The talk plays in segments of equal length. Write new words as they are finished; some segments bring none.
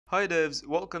Hi devs,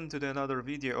 welcome to another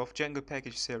video of Django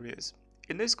Package Series.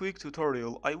 In this quick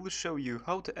tutorial, I will show you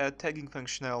how to add tagging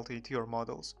functionality to your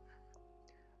models.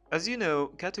 As you know,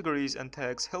 categories and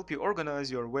tags help you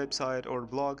organize your website or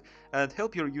blog and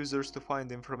help your users to find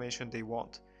the information they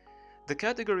want. The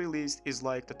category list is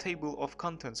like the table of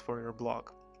contents for your blog.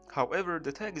 However,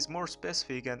 the tag is more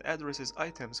specific and addresses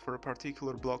items for a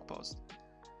particular blog post.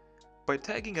 By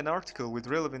tagging an article with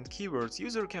relevant keywords,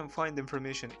 user can find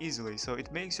information easily, so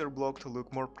it makes your blog to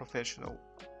look more professional.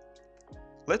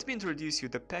 Let me introduce you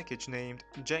the package named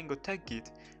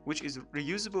django-taggit, which is a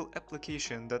reusable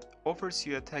application that offers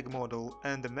you a tag model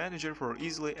and a manager for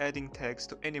easily adding tags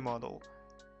to any model.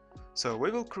 So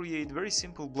we will create very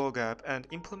simple blog app and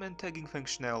implement tagging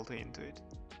functionality into it.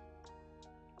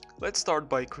 Let's start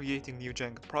by creating new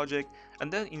Django project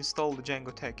and then install the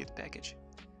django-taggit package.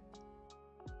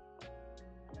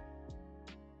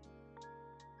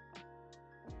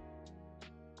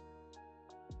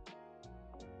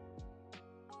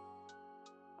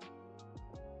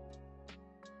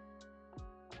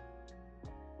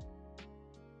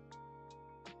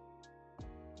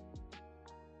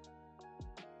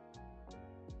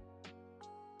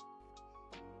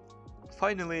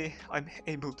 Finally, I'm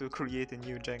able to create a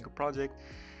new Django project.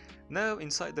 Now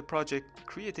inside the project,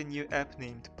 create a new app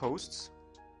named Posts.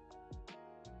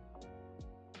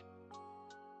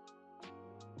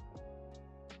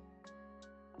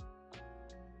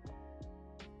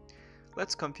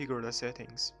 Let's configure the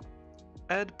settings.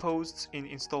 Add posts in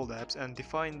installed apps and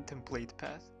define template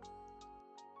path.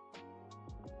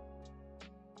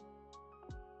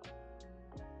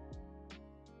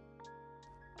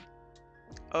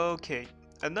 Okay,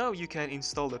 and now you can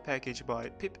install the package by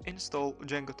pip install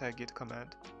django-taggit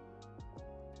command.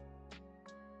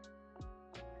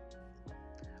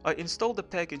 I installed the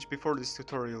package before this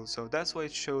tutorial, so that's why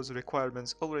it shows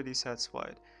requirements already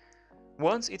satisfied.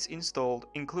 Once it's installed,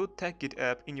 include taggit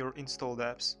app in your installed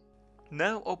apps.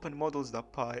 Now open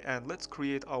models.py and let's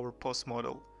create our post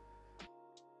model.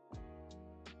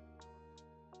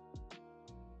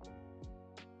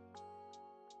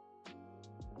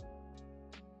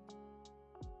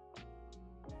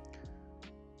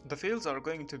 The fields are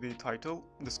going to be title,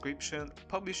 description,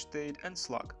 publish date and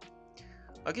slug.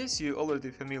 I guess you're already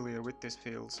familiar with these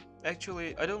fields.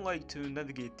 Actually, I don't like to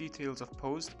navigate details of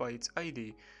post by its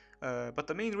ID, but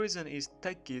the main reason is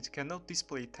taggit cannot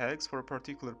display tags for a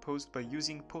particular post by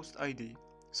using post ID,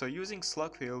 so using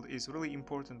slug field is really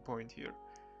important point here.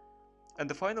 And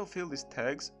the final field is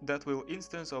tags, that will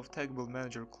instance of taggable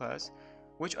manager class,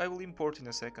 which I will import in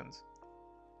a second.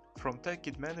 From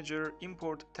taggit manager,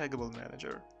 import taggable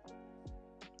manager.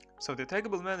 So the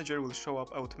taggable manager will show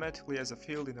up automatically as a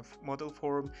field in a model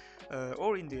form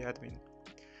or in the admin.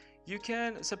 You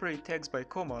can separate tags by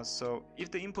commas, so if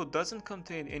the input doesn't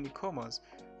contain any commas,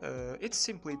 it's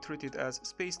simply treated as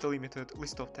space delimited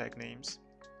list of tag names.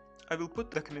 I will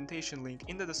put documentation link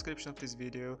in the description of this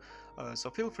video, so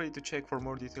feel free to check for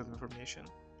more detailed information.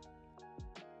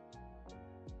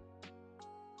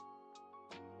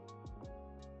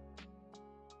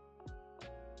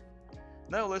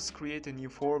 Now let's create a new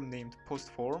form named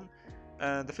post form,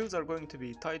 and the fields are going to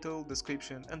be title,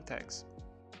 description and tags.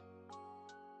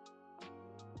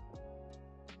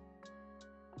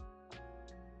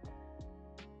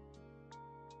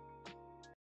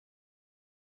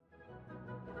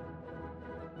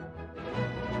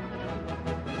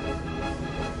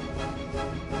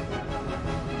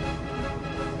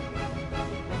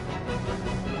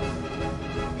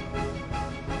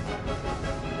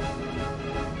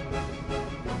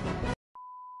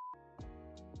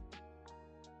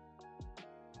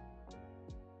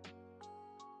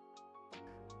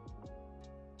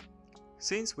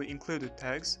 Since we included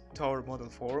tags to our model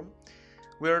form,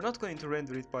 we are not going to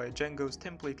render it by Django's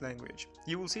template language.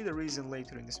 You will see the reason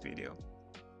later in this video.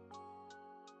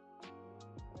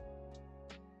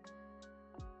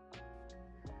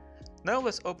 Now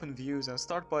let's open views and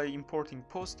start by importing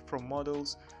post from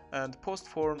models and post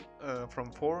form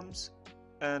from forms,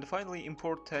 and finally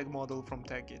import tag model from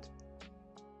taggit.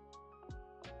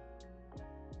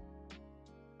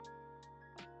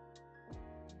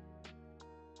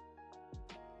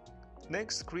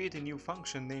 Next, create a new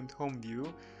function named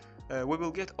homeView. We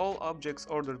will get all objects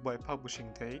ordered by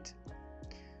publishing date.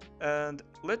 And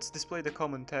let's display the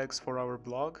common tags for our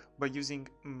blog by using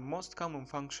most common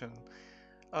function.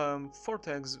 4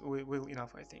 tags will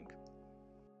enough, I think.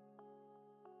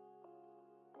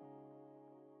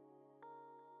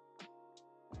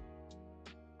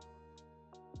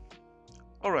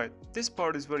 Alright, this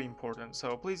part is very important,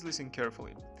 so please listen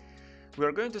carefully. We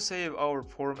are going to save our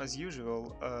form as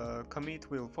usual,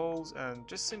 commit will false, and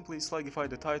just simply slugify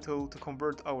the title to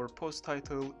convert our post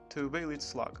title to valid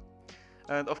slug,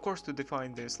 and of course to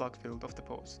define the slug field of the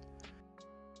post.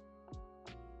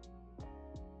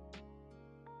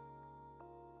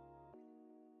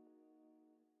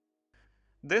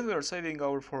 Then we are saving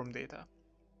our form data.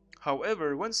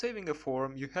 However, when saving a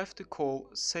form, you have to call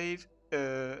save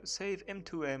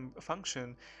m2m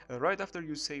function right after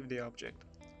you save the object.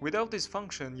 Without this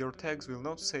function, your tags will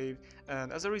not save,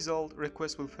 and as a result,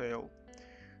 requests will fail.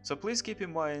 So please keep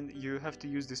in mind you have to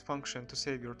use this function to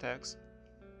save your tags.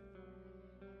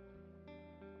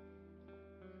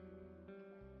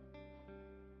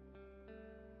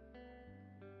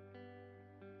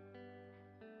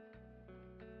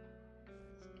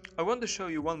 I want to show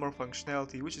you one more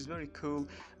functionality which is very cool,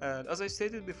 and as I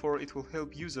stated before, it will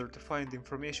help user to find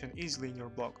information easily in your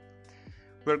blog.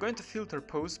 We are going to filter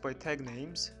posts by tag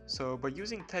names, so by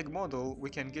using tag model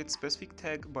we can get specific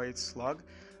tag by its slug,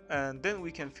 and then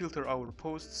we can filter our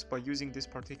posts by using this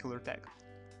particular tag.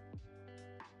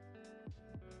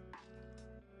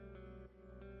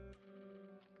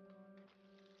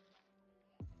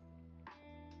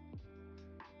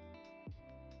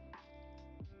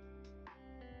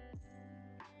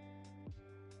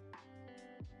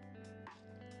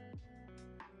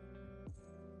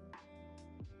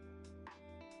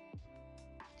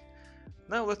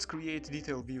 Now let's create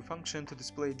detail view function to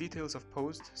display details of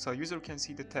post so user can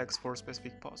see the tags for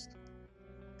specific post.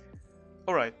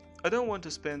 Alright, I don't want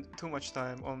to spend too much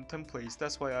time on templates,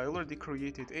 that's why I already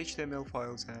created HTML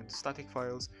files and static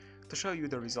files to show you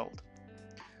the result.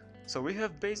 So we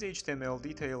have base HTML,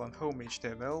 detail and home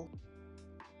HTML.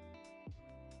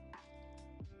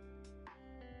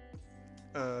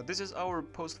 This is our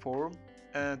post form,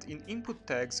 and in input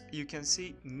tags you can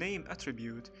see name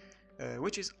attribute,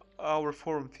 which is our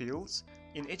form fields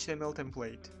in HTML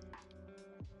template.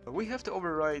 We have to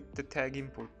override the tag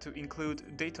input to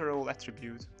include data role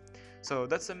attribute, so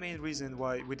that's the main reason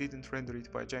why we didn't render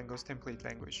it by Django's template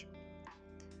language.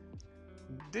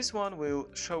 This one will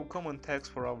show common tags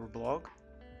for our blog,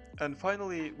 and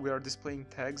finally we are displaying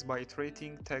tags by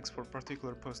iterating tags for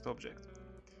particular post object.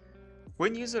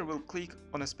 When user will click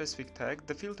on a specific tag,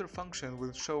 the filter function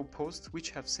will show posts which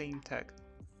have same tag.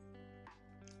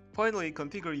 Finally,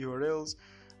 configure URLs.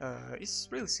 It's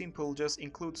really simple, just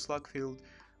include slug field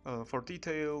for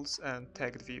details and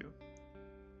tagged view.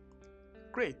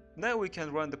 Great, now we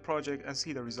can run the project and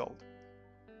see the result.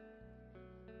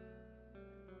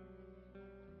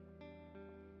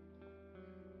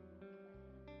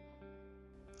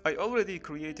 I already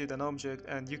created an object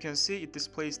and you can see it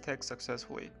displays text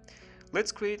successfully.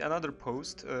 Let's create another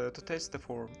post to test the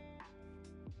form.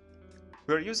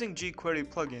 We are using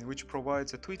jQuery plugin, which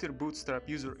provides a Twitter Bootstrap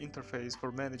user interface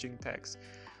for managing tags.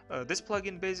 This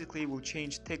plugin basically will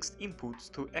change text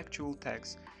inputs to actual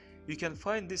tags. You can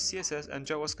find this CSS and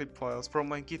JavaScript files from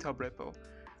my GitHub repo.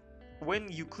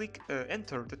 When you click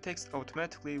enter, the text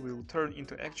automatically will turn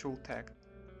into actual tag.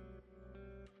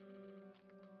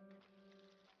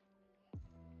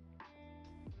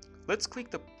 Let's click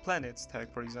the planets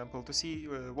tag, for example, to see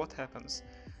what happens.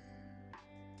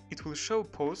 It will show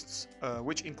posts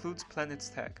which includes planets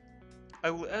tag. I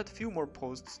will add few more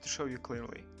posts to show you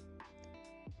clearly.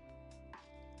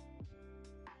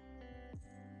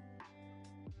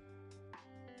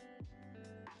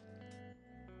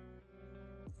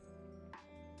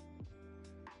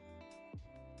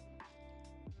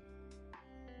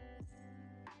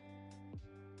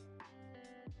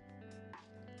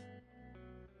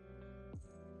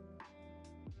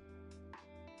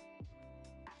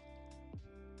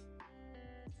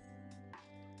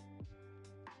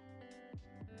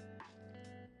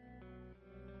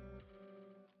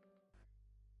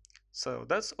 So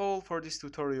that's all for this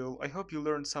tutorial. I hope you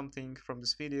learned something from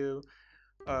this video.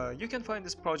 You can find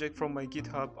this project from my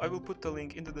GitHub. I will put the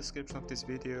link in the description of this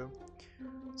video.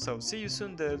 So see you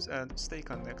soon devs, and stay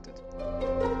connected.